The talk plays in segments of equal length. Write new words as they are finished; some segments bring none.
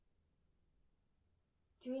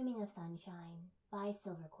Dreaming of Sunshine by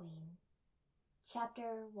Silver Queen.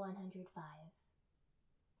 Chapter 105.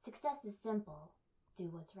 Success is simple. Do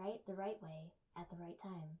what's right the right way at the right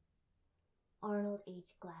time. Arnold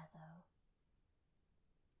H. Glasow.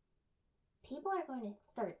 People are going to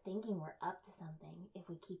start thinking we're up to something if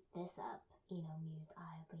we keep this up, Ino mused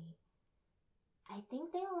idly. I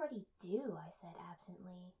think they already do, I said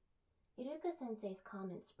absently. Iruka-sensei's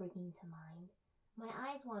comment springing to mind. My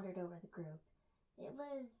eyes wandered over the group. It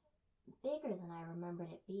was bigger than I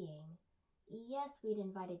remembered it being. Yes, we'd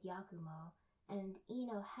invited Yakumo, and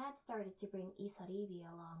Ino had started to bring Isaribi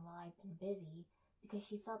along while I'd been busy, because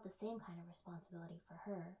she felt the same kind of responsibility for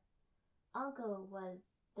her. Anko was,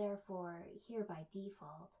 therefore, here by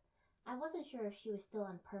default. I wasn't sure if she was still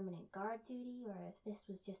on permanent guard duty or if this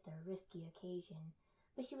was just a risky occasion,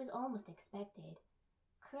 but she was almost expected.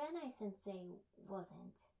 Kurenai-sensei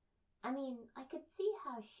wasn't. I mean, I could see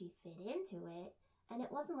how she fit into it, and it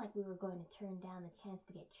wasn't like we were going to turn down the chance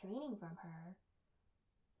to get training from her.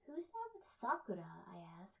 Who's that with Sakura? I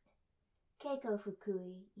asked. Keiko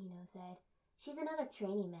Fukui, Ino said. She's another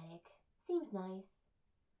trainee medic. Seems nice.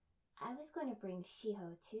 I was going to bring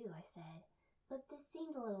Shiho too, I said, but this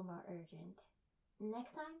seemed a little more urgent.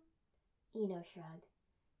 Next time? Ino shrugged.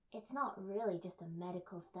 It's not really just a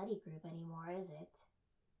medical study group anymore, is it?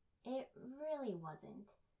 It really wasn't.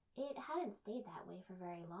 It hadn't stayed that way for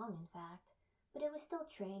very long, in fact. But it was still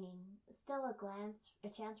training, still a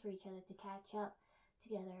chance for each other to catch up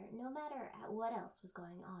together, no matter what else was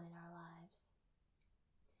going on in our lives.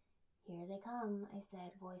 Here they come, I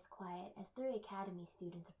said, voice quiet, as 3 academy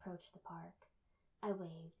students approached the park. I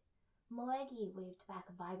waved. Moegi waved back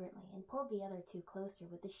vibrantly and pulled the other 2 closer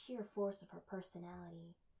with the sheer force of her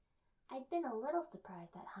personality. I'd been a little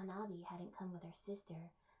surprised that Hanabi hadn't come with her sister,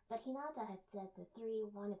 but Hinata had said the 3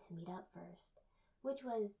 wanted to meet up first, which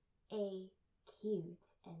was A, cute,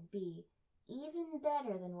 and B, even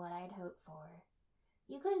better than what I'd hoped for.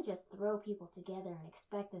 You couldn't just throw people together and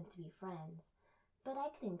expect them to be friends, but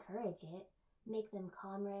I could encourage it, make them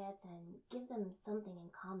comrades, and give them something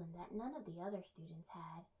in common that none of the other students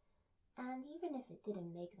had. And even if it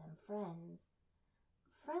didn't make them friends,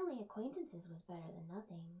 friendly acquaintances was better than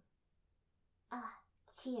nothing. Ah,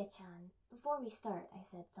 Chia-chan, before we start, I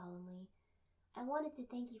said solemnly, I wanted to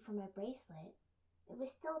thank you for my bracelet. It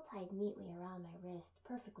was still tied neatly around my wrist,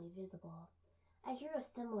 perfectly visible. I drew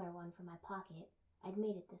a similar one from my pocket. I'd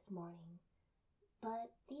made it this morning.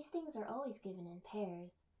 But these things are always given in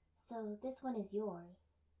pairs, so this one is yours.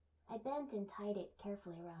 I bent and tied it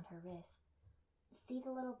carefully around her wrist. See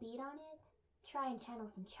the little bead on it? Try and channel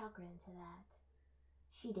some chakra into that.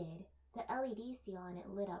 She did. The LED seal on it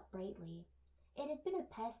lit up brightly. It had been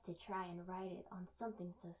a pest to try and write it on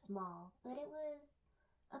something so small, but it was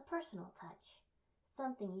a personal touch.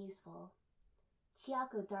 Something useful.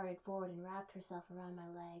 Chiako darted forward and wrapped herself around my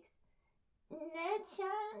legs.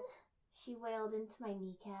 Ne-chan, she wailed into my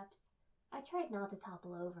kneecaps. I tried not to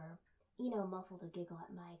topple over. Ino muffled a giggle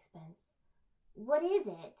at my expense. What is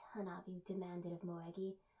it? Hanabi demanded of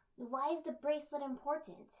Moegi. Why is the bracelet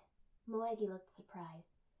important? Moegi looked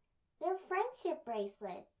surprised. They're friendship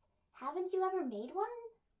bracelets. Haven't you ever made one?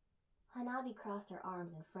 Hanabi crossed her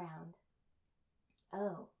arms and frowned.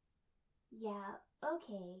 Oh. Yeah,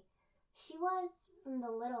 okay. She was, from the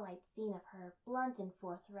little I'd seen of her, blunt and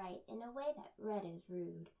forthright in a way that read as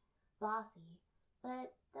rude, bossy,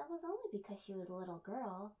 but that was only because she was a little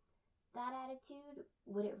girl. That attitude,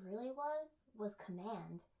 what it really was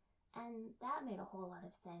command, and that made a whole lot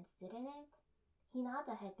of sense, didn't it?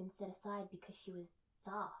 Hinata had been set aside because she was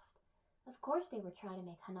soft. Of course they were trying to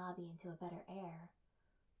make Hanabi into a better heir.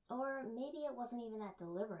 Or maybe it wasn't even that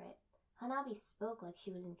deliberate. Hanabi spoke like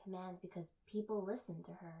she was in command because people listened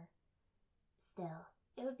to her. Still,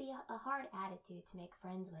 it would be a hard attitude to make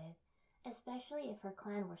friends with, especially if her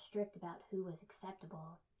clan were strict about who was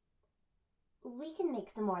acceptable. We can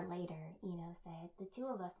make some more later, Ino said, the 2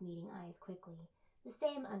 of us meeting eyes quickly, the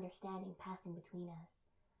same understanding passing between us.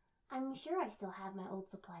 I'm sure I still have my old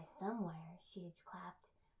supplies somewhere, she clapped,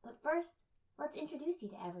 but first, let's introduce you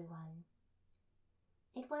to everyone.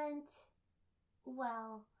 It went,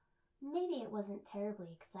 well, maybe it wasn't terribly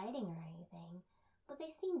exciting or anything, but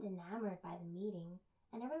they seemed enamored by the meeting,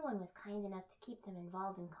 and everyone was kind enough to keep them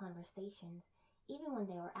involved in conversations, even when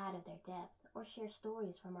they were out of their depth, or share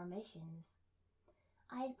stories from our missions.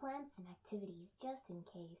 I had planned some activities just in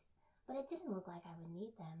case, but it didn't look like I would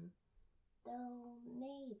need them. Though,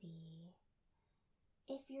 maybe.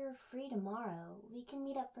 If you're free tomorrow, we can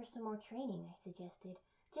meet up for some more training, I suggested,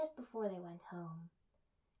 just before they went home.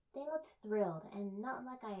 They looked thrilled, and not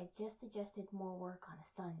like I had just suggested more work on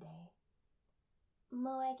a Sunday.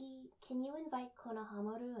 Moegi, can you invite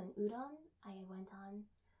Konohamaru and Udon? I went on.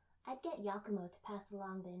 I'd get Yakumo to pass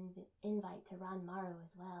along the invite to Ranmaru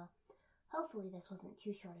as well. Hopefully this wasn't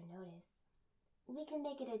too short a notice. We can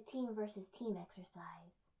make it a team versus team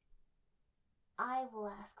exercise. I will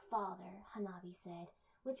ask father, Hanabi said,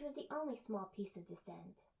 which was the only small piece of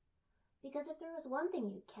dissent. Because if there was one thing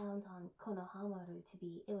you'd count on Konohamaru to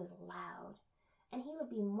be, it was loud, and he would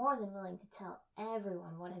be more than willing to tell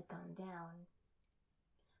everyone what had gone down.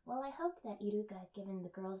 While I hoped that Iruka had given the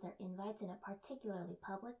girls their invites in a particularly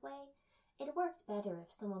public way, it worked better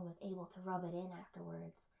if someone was able to rub it in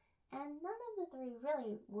afterwards, and none of the three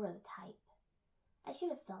really were the type. I should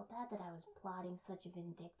have felt bad that I was plotting such a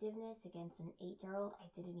vindictiveness against an 8-year-old I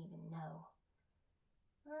didn't even know.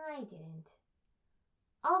 I didn't.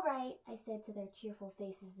 All right, I said to their cheerful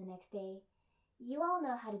faces the next day. You all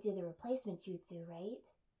know how to do the replacement jutsu, right?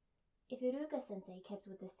 If Iruka-sensei kept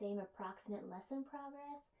with the same approximate lesson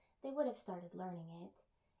progress, they would have started learning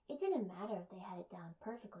it. It didn't matter if they had it down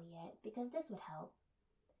perfectly yet, because this would help.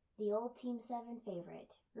 The old Team 7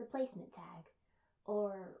 favorite, replacement tag.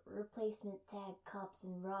 Or replacement tag cops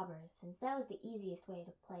and robbers, since that was the easiest way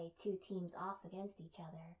to play two teams off against each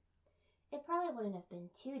other. It probably wouldn't have been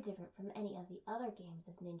too different from any of the other games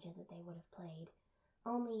of ninja that they would have played,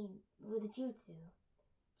 only with jutsu.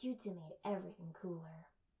 Jutsu made everything cooler.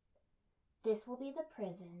 This will be the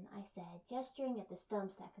prison, I said, gesturing at the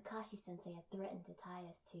stumps that Kakashi-sensei had threatened to tie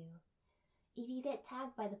us to. If you get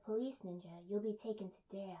tagged by the police ninja, you'll be taken to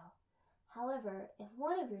jail. However, if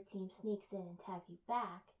one of your team sneaks in and tags you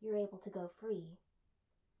back, you're able to go free.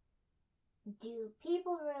 Do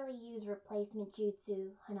people really use replacement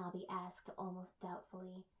jutsu? Hanabi asked almost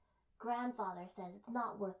doubtfully. Grandfather says it's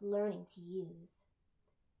not worth learning to use.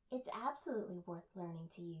 It's absolutely worth learning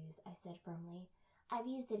to use, I said firmly. I've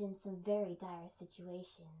used it in some very dire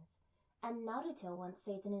situations, and Naruto once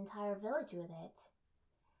saved an entire village with it.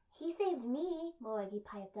 He saved me, Moegi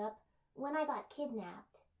piped up, when I got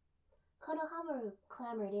kidnapped. Konohamaru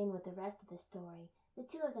clambered in with the rest of the story, the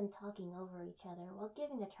two of them talking over each other while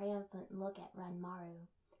giving a triumphant look at Ranmaru.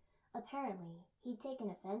 Apparently, he'd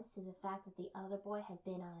taken offense to the fact that the other boy had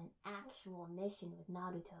been on an actual mission with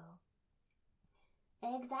Naruto.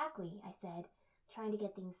 Exactly, I said, trying to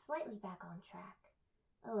get things slightly back on track.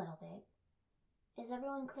 A little bit. Is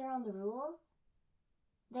everyone clear on the rules?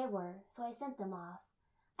 They were, so I sent them off.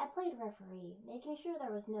 I played referee, making sure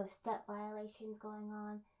there was no step violations going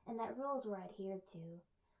on and that rules were adhered to,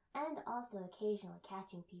 and also occasionally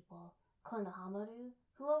catching people, Konohamaru,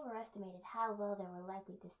 who overestimated how well they were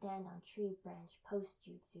likely to stand on tree branch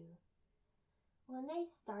post-jutsu. When they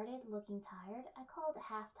started looking tired, I called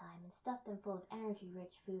halftime and stuffed them full of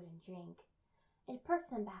energy-rich food and drink. It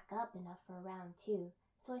perked them back up enough for round 2,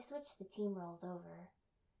 so I switched the team roles over.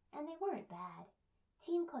 And they weren't bad.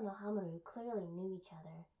 Team Konohamaru clearly knew each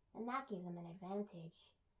other, and that gave them an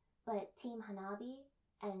advantage. But Team Hanabi,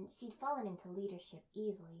 and she'd fallen into leadership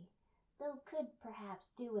easily, though could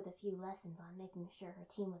perhaps do with a few lessons on making sure her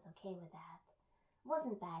team was okay with that.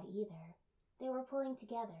 Wasn't bad either. They were pulling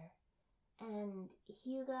together. And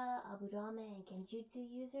Hyuga, Aburame, and Genjutsu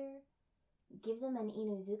user, give them an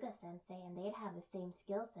Inuzuka-sensei and they'd have the same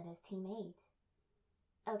skill set as Team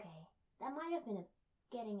 8. Okay, that might have been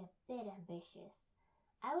getting a bit ambitious.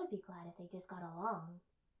 I would be glad if they just got along.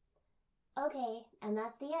 Okay, and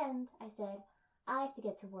that's the end, I said. I have to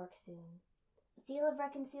get to work soon. Seal of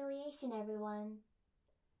reconciliation, everyone.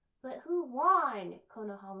 But who won?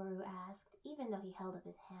 Konohamaru asked, even though he held up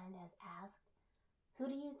his hand as asked. Who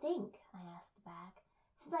do you think? I asked back,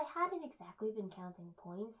 since I hadn't exactly been counting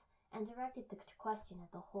points, and directed the question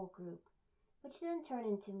at the whole group, which then turned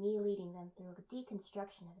into me leading them through a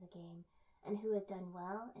deconstruction of the game, and who had done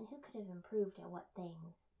well, and who could have improved at what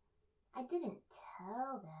things. I didn't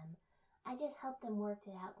tell them, I just helped them work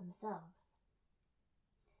it out themselves.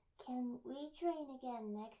 Can we train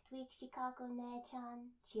again next week,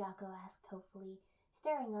 Shikako-ne-chan? Chiako asked hopefully,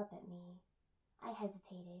 staring up at me. I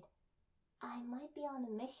hesitated. I might be on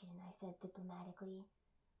a mission, I said diplomatically.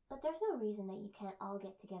 But there's no reason that you can't all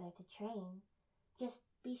get together to train. Just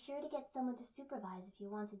be sure to get someone to supervise if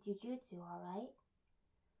you want to do jutsu, alright?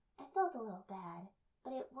 I felt a little bad,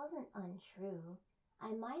 but it wasn't untrue.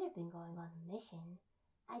 I might have been going on a mission.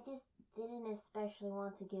 I just didn't especially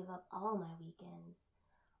want to give up all my weekends.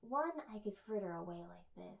 One, I could fritter away like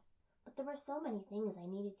this, but there were so many things I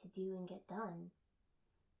needed to do and get done.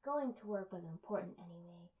 Going to work was important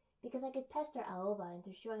anyway, because I could pester Aoba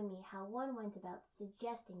into showing me how one went about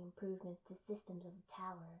suggesting improvements to systems of the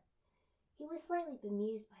tower. He was slightly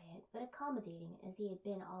bemused by it, but accommodating as he had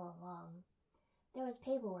been all along. There was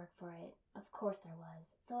paperwork for it, of course there was,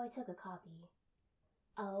 so I took a copy.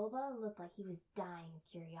 Aoba looked like he was dying of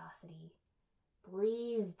curiosity.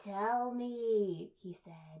 "Please tell me," he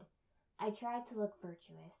said. I tried to look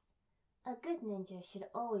virtuous. A good ninja should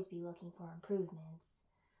always be looking for improvements.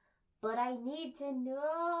 "But I need to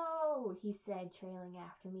know," he said, trailing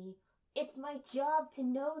after me. "It's my job to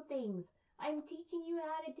know things. I'm teaching you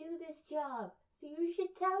how to do this job, so you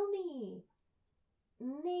should tell me."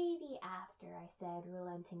 "Maybe after," I said,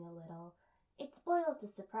 relenting a little. "It spoils the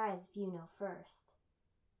surprise if you know first."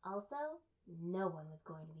 Also, no one was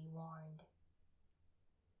going to be warned.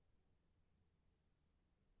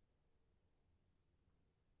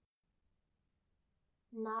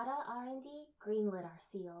 Nara R&D greenlit our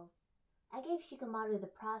seals. I gave Shikamaru the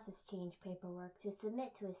process change paperwork to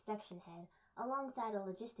submit to his section head alongside a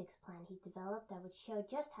logistics plan he developed that would show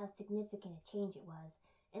just how significant a change it was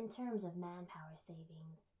in terms of manpower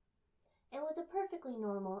savings. It was a perfectly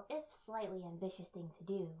normal, if slightly ambitious thing to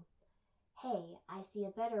do. "Hey, I see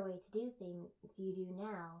a better way to do things you do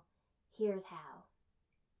now. Here's how."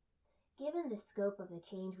 Given the scope of the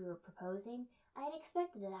change we were proposing, I had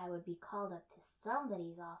expected that I would be called up to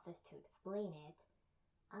somebody's office to explain it.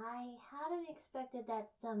 I hadn't expected that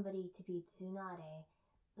somebody to be Tsunade,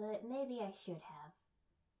 but maybe I should have.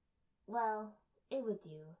 Well, it would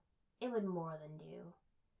do. It would more than do.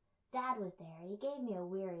 Dad was there, and he gave me a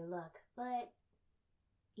weary look, but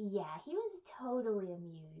yeah, he was totally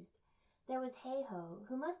amused. There was Heiho,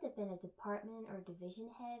 who must have been a department or division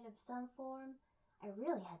head of some form. I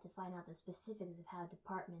really had to find out the specifics of how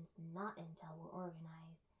departments not Intel were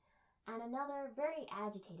organized. And another very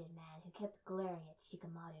agitated man who kept glaring at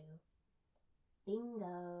Shikamaru.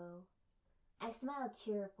 Bingo. I smiled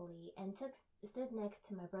cheerfully and stood next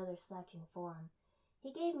to my brother's slouching form.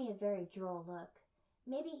 He gave me a very droll look.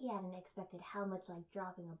 Maybe he hadn't expected how much like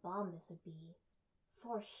dropping a bomb this would be.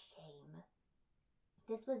 For shame.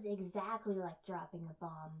 This was exactly like dropping a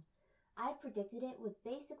bomb. I'd predicted it would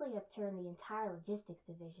basically upturn the entire logistics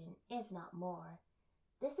division, if not more.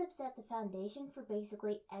 This upset the foundation for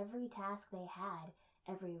basically every task they had,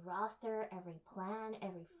 every roster, every plan,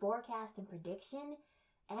 every forecast and prediction.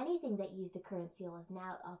 Anything that used the current seal was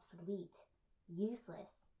now obsolete,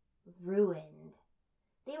 useless, ruined.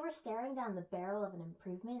 They were staring down the barrel of an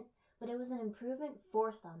improvement, but it was an improvement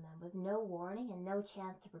forced on them with no warning and no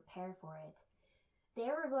chance to prepare for it. They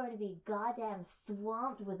were going to be goddamn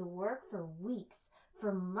swamped with work for weeks,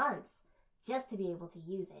 for months, just to be able to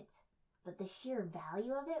use it. But the sheer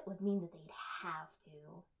value of it would mean that they'd have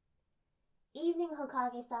to. "Evening,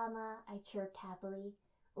 Hokage-sama," I chirped happily.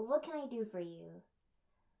 "What can I do for you?"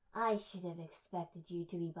 "I should have expected you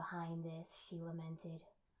to be behind this," she lamented,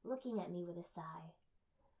 looking at me with a sigh.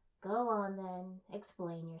 "Go on then,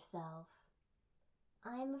 explain yourself."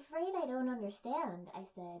 "I'm afraid I don't understand," I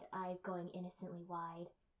said, eyes going innocently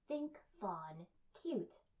wide. "Think fawn.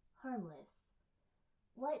 Cute. Harmless.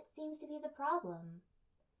 What seems to be the problem?"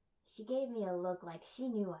 She gave me a look like she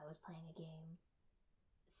knew I was playing a game.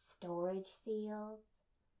 "Storage seals?"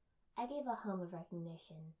 I gave a hum of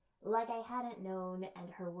recognition, like I hadn't known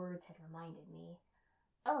and her words had reminded me.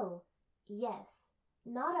 "Oh, yes.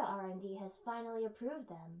 Nara R&D has finally approved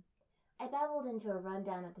them." I babbled into a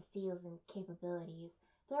rundown of the seals and capabilities,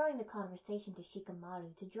 throwing the conversation to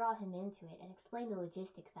Shikamaru to draw him into it and explain the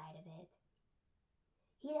logistics side of it.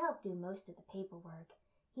 He'd helped do most of the paperwork.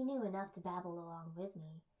 He knew enough to babble along with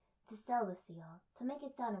me, to sell the seal, to make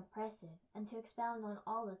it sound impressive, and to expound on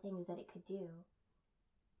all the things that it could do.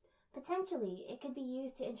 "Potentially, it could be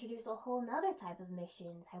used to introduce a whole nother type of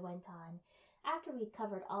missions," I went on, after we'd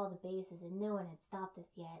covered all the bases and no one had stopped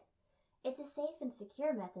us yet. "It's a safe and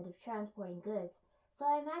secure method of transporting goods, so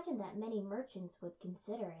I imagine that many merchants would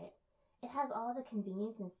consider it. It has all the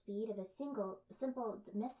convenience and speed of a simple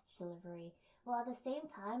message delivery, while at the same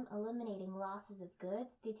time eliminating losses of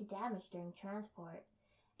goods due to damage during transport.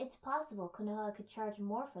 It's possible Konoha could charge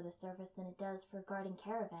more for the service than it does for guarding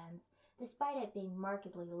caravans, despite it being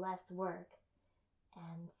markedly less work."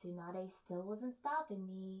 And Tsunade still wasn't stopping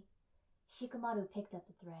me. Shikamaru picked up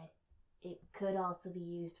the thread. "It could also be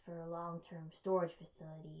used for long-term storage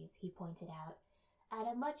facilities," he pointed out, at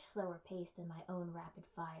a much slower pace than my own rapid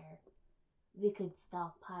fire. "We could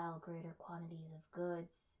stockpile greater quantities of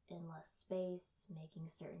goods in less space, making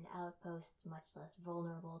certain outposts much less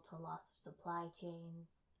vulnerable to loss of supply chains."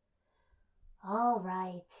 "All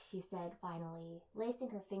right," she said finally, lacing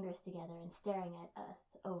her fingers together and staring at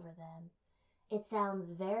us over them. "It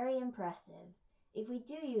sounds very impressive. If we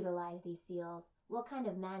do utilize these seals, what kind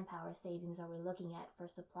of manpower savings are we looking at for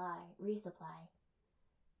resupply?"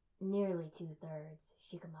 "Nearly 2/3,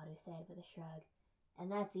 Shikamaru said with a shrug.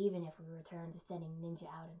 "And that's even if we return to sending ninja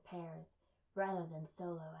out in pairs, rather than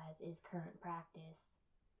solo as is current practice."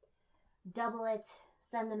 Double it.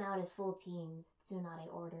 Send them out as full teams,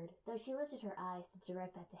 Tsunade ordered, though she lifted her eyes to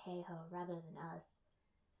direct that to Heiho rather than us.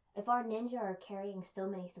 If our ninja are carrying so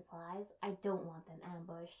many supplies, I don't want them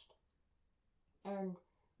ambushed. And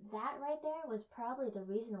that right there was probably the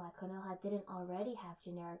reason why Konoha didn't already have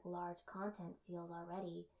generic large content seals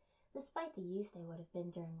already, despite the use they would have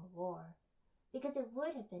been during the war. Because it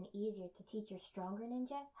would have been easier to teach your stronger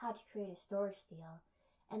ninja how to create a storage seal,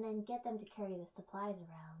 and then get them to carry the supplies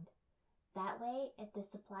around. That way, if the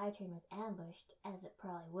supply train was ambushed, as it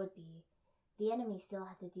probably would be, the enemy still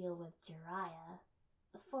had to deal with Jiraiya,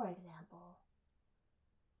 for example.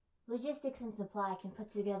 Logistics and Supply can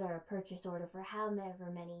put together a purchase order for however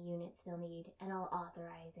many units they'll need, and I'll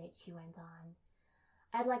authorize it, she went on.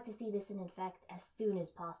 I'd like to see this in effect as soon as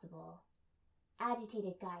possible.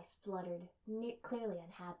 Agitated Guy spluttered, clearly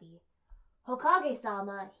unhappy.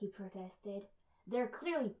 Hokage-sama, he protested. They're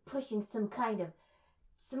clearly pushing some kind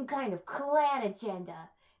of clan agenda.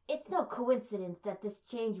 It's no coincidence that this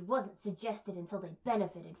change wasn't suggested until they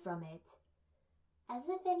benefited from it. As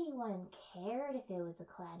if anyone cared if it was a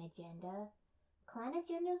clan agenda. Clan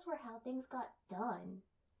agendas were how things got done.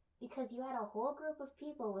 Because you had a whole group of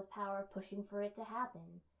people with power pushing for it to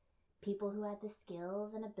happen. People who had the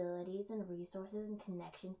skills and abilities and resources and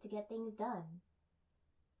connections to get things done.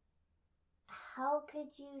 How could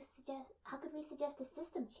we suggest a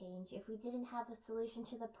system change if we didn't have a solution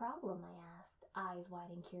to the problem, I asked, eyes wide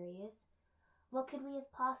and curious. What could we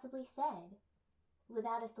have possibly said?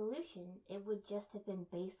 Without a solution, it would just have been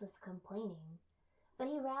baseless complaining. But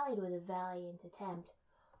he rallied with a valiant attempt.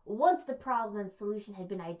 Once the problem and solution had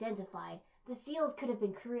been identified, the seals could have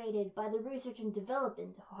been created by the Research and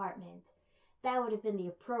Development Department. That would have been the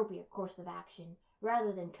appropriate course of action,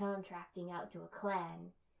 rather than contracting out to a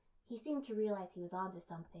clan. He seemed to realize he was onto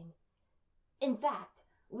something. In fact,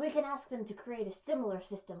 we can ask them to create a similar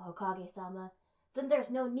system, Hokage-sama. Then there's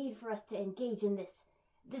no need for us to engage in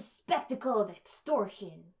this spectacle of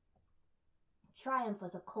extortion. Triumph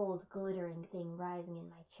was a cold, glittering thing rising in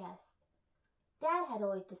my chest. Dad had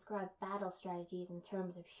always described battle strategies in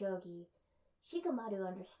terms of shogi. Shikamaru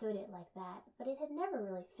understood it like that, but it had never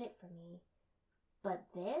really fit for me. But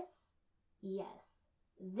this? Yes,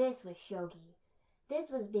 this was shogi. This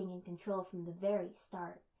was being in control from the very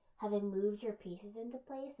start, having moved your pieces into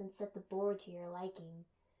place and set the board to your liking.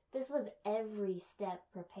 This was every step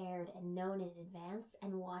prepared and known in advance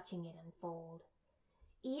and watching it unfold.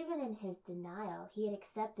 Even in his denial, he had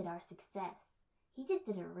accepted our success. He just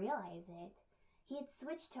didn't realize it. He had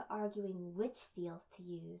switched to arguing which seals to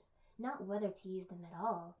use, not whether to use them at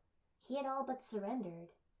all. He had all but surrendered.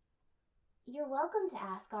 You're welcome to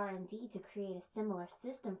ask R&D to create a similar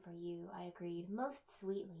system for you, I agreed, most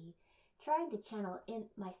sweetly, trying to channel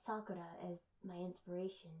my Sakura as my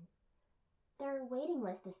inspiration. Their waiting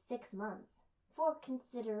list is 6 months, for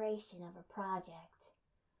consideration of a project.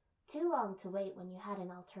 Too long to wait when you had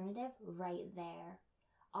an alternative right there.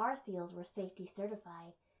 Our seals were safety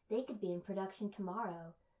certified. They could be in production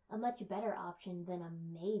tomorrow, a much better option than a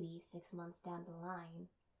maybe 6 months down the line.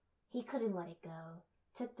 He couldn't let it go,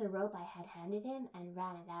 took the rope I had handed him and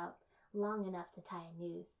ran it out, long enough to tie a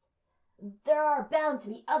noose. There are bound to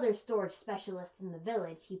be other storage specialists in the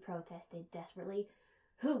village, he protested desperately,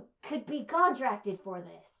 who could be contracted for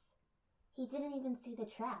this. He didn't even see the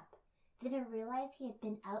trap, didn't realize he had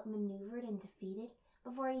been outmaneuvered and defeated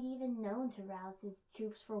before he'd even known to rouse his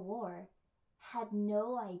troops for war. Had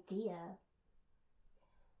no idea.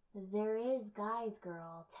 There is Guy's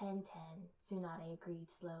girl, Tenten, Tsunade agreed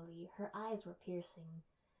slowly. Her eyes were piercing.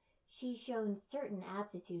 She's shown certain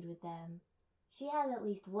aptitude with them. She has at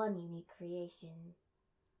least one unique creation.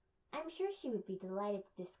 I'm sure she would be delighted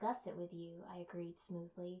to discuss it with you, I agreed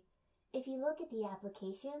smoothly. If you look at the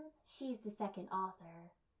applications, she's the second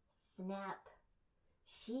author. Snap.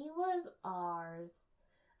 She was ours.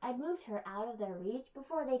 I'd moved her out of their reach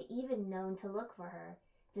before they'd even known to look for her,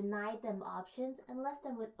 denied them options, and left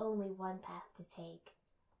them with only one path to take.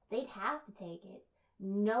 They'd have to take it.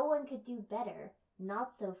 No one could do better,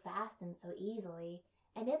 not so fast and so easily.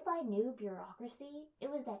 And if I knew bureaucracy, it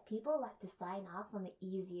was that people like to sign off on the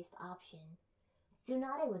easiest option.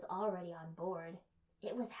 Tsunade was already on board.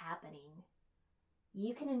 It was happening.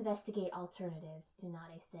 You can investigate alternatives,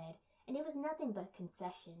 Tsunade said, and it was nothing but a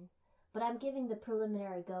concession. But I'm giving the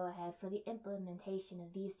preliminary go-ahead for the implementation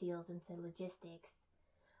of these seals into logistics.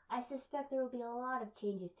 I suspect there will be a lot of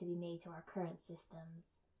changes to be made to our current systems.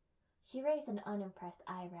 She raised an unimpressed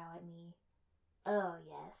eyebrow at me. Oh,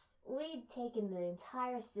 yes. We'd taken the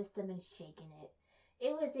entire system and shaken it.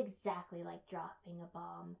 It was exactly like dropping a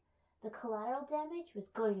bomb. The collateral damage was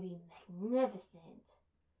going to be magnificent.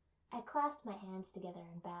 I clasped my hands together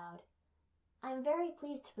and bowed. I'm very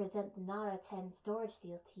pleased to present the Nara 10 storage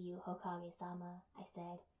seals to you, Hokage-sama, I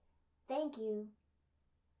said. Thank you.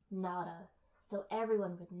 Nara, so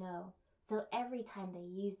everyone would know, so every time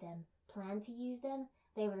they used them, planned to use them,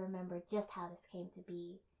 they would remember just how this came to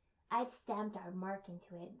be. I'd stamped our mark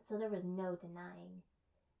into it, so there was no denying.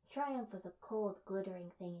 Triumph was a cold,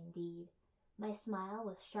 glittering thing indeed. My smile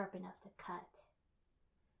was sharp enough to cut.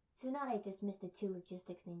 Tsunade dismissed the two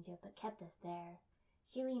logistics ninja, but kept us there.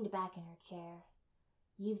 She leaned back in her chair.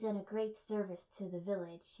 You've done a great service to the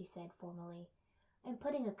village, she said formally. I'm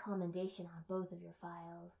putting a commendation on both of your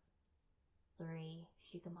files. 3,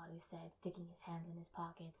 Shikamaru said, sticking his hands in his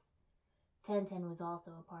pockets. Tenten was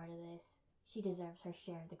also a part of this. She deserves her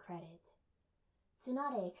share of the credit.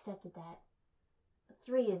 Tsunade accepted that.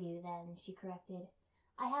 3 of you, then, she corrected.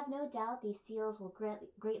 I have no doubt these seals will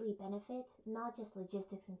greatly benefit not just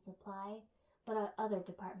logistics and supply, but our other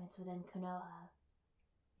departments within Konoha.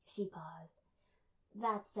 She paused.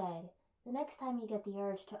 That said, the next time you get the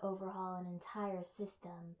urge to overhaul an entire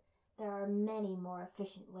system, there are many more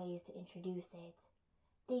efficient ways to introduce it.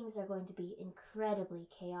 Things are going to be incredibly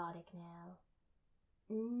chaotic now.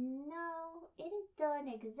 No, it had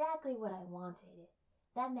done exactly what I wanted.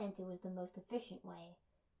 That meant it was the most efficient way.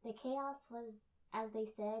 The chaos was, as they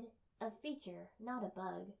said, a feature, not a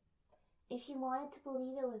bug. If she wanted to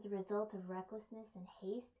believe it was the result of recklessness and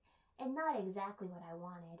haste, and not exactly what I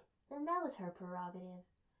wanted, then that was her prerogative.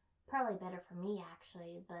 Probably better for me,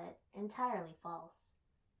 actually, but entirely false.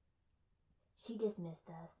 She dismissed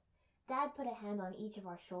us. Dad put a hand on each of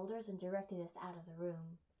our shoulders and directed us out of the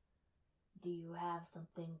room. Do you have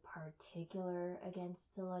something particular against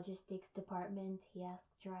the logistics department? He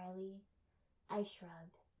asked dryly. I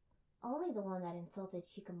shrugged. Only the one that insulted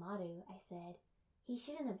Shikamaru, I said. He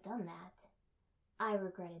shouldn't have done that. I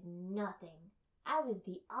regretted nothing. I was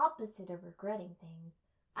the opposite of regretting things.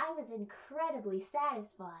 I was incredibly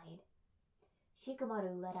satisfied.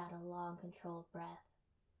 Shikamaru let out a long, controlled breath.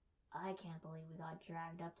 I can't believe we got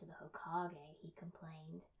dragged up to the Hokage, he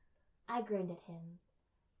complained. I grinned at him.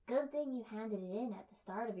 Good thing you handed it in at the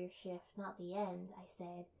start of your shift, not the end, I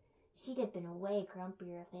said. She'd have been way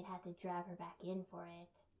grumpier if they'd had to drag her back in for it.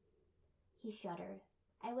 He shuddered.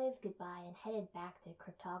 I waved goodbye and headed back to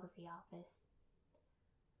cryptography office.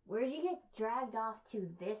 Where'd you get dragged off to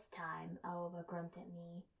this time? Aoba grumped at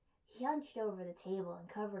me. He hunched over the table and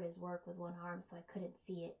covered his work with one arm so I couldn't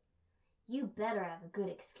see it. You better have a good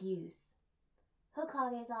excuse.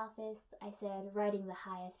 Hokage's office, I said, riding the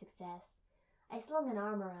high of success. I slung an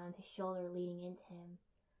arm around his shoulder, leaning into him.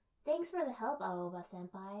 Thanks for the help,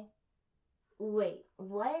 Aoba-senpai. Wait,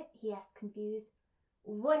 what? He asked, confused.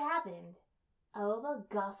 What happened? Aoba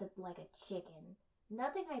gossiped like a chicken.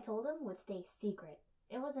 Nothing I told him would stay secret.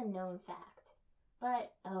 It was a known fact.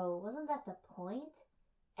 But, wasn't that the point?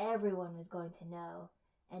 Everyone was going to know,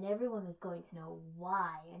 and everyone was going to know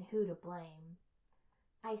why and who to blame.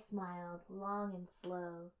 I smiled, long and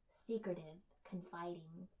slow, secretive,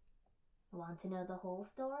 confiding. Want to know the whole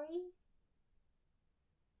story?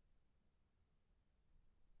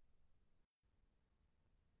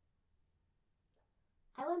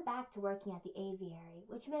 I went back to working at the aviary,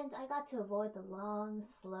 which meant I got to avoid the long,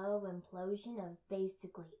 slow implosion of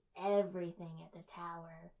basically everything at the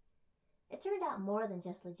tower. It turned out more than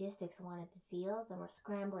just logistics wanted the seals and were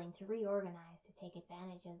scrambling to reorganize to take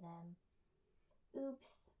advantage of them. Oops.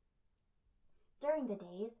 During the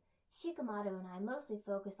days, Shikamaru and I mostly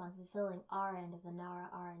focused on fulfilling our end of the Nara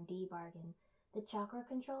R&D bargain, the chakra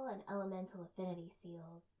control and elemental affinity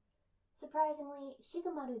seals. Surprisingly,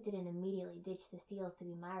 Shikamaru didn't immediately ditch the seals to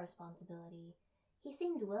be my responsibility. He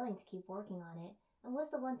seemed willing to keep working on it, and was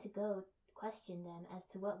the one to go question them as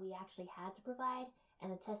to what we actually had to provide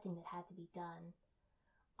and the testing that had to be done.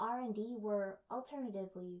 R&D were,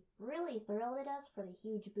 alternatively, really thrilled at us for the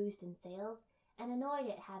huge boost in sales, and annoyed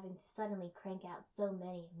at having to suddenly crank out so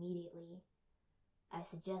many immediately. I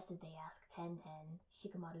suggested they ask Tenten,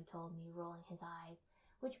 Shikamaru told me, rolling his eyes,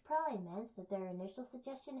 which probably meant that their initial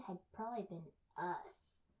suggestion had probably been us.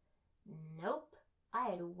 Nope. I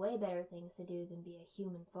had way better things to do than be a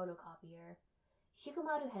human photocopier.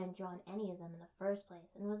 Shikamaru hadn't drawn any of them in the first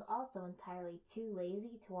place, and was also entirely too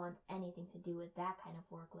lazy to want anything to do with that kind of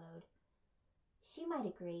workload. She might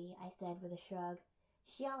agree, I said with a shrug.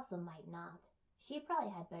 She also might not. She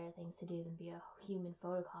probably had better things to do than be a human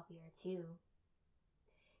photocopier, too.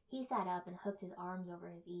 He sat up and hooked his arms over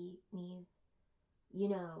his knees. You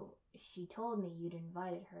know, she told me you'd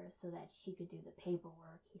invited her so that she could do the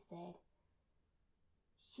paperwork, he said.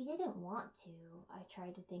 She didn't want to, I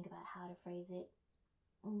tried to think about how to phrase it.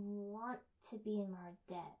 Want to be in our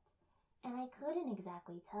debt. And I couldn't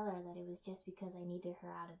exactly tell her that it was just because I needed her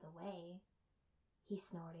out of the way. He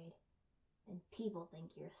snorted. And people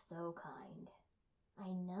think you're so kind. I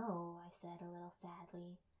know, I said a little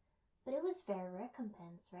sadly. But it was fair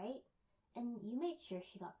recompense, right? And you made sure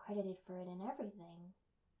she got credited for it and everything.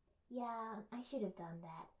 Yeah, I should have done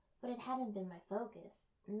that, but it hadn't been my focus.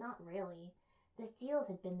 Not really. The seals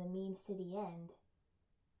had been the means to the end.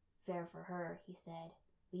 Fair for her, he said,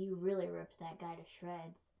 but you really ripped that guy to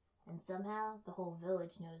shreds, and somehow the whole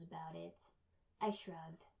village knows about it. I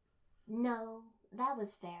shrugged. No, that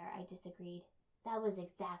was fair, I disagreed. That was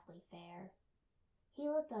exactly fair. He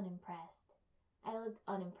looked unimpressed. I looked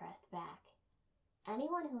unimpressed back.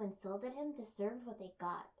 Anyone who insulted him deserved what they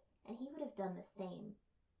got, and he would have done the same.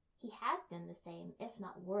 He had done the same, if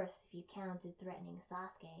not worse if you counted threatening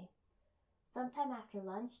Sasuke. Sometime after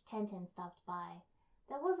lunch, Tenten stopped by.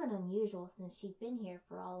 That wasn't unusual since she'd been here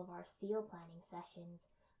for all of our seal planning sessions,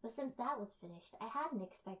 but since that was finished, I hadn't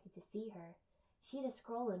expected to see her. She had a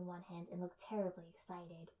scroll in one hand and looked terribly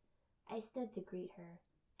excited. I stood to greet her,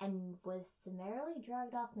 and was summarily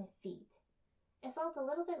dragged off my feet. It felt a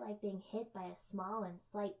little bit like being hit by a small and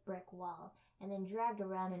slight brick wall, and then dragged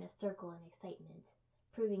around in a circle in excitement,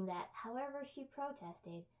 proving that, however she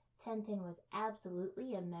protested, Tenten was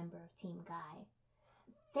absolutely a member of Team Guy.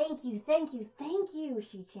 Thank you, thank you, thank you,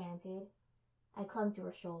 she chanted. I clung to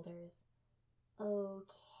her shoulders.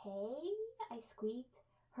 Okay, I squeaked.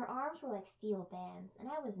 Her arms were like steel bands, and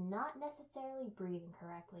I was not necessarily breathing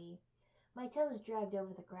correctly. My toes dragged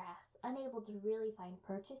over the grass, unable to really find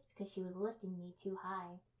purchase because she was lifting me too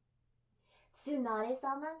high.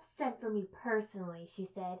 Tsunade-sama sent for me personally, she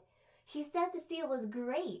said. She said the seal was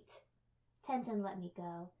great. Tenten let me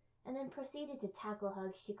go, and then proceeded to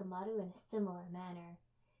tackle-hug Shikamaru in a similar manner.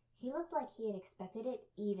 He looked like he had expected it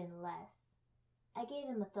even less. I gave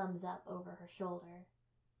him a thumbs up over her shoulder.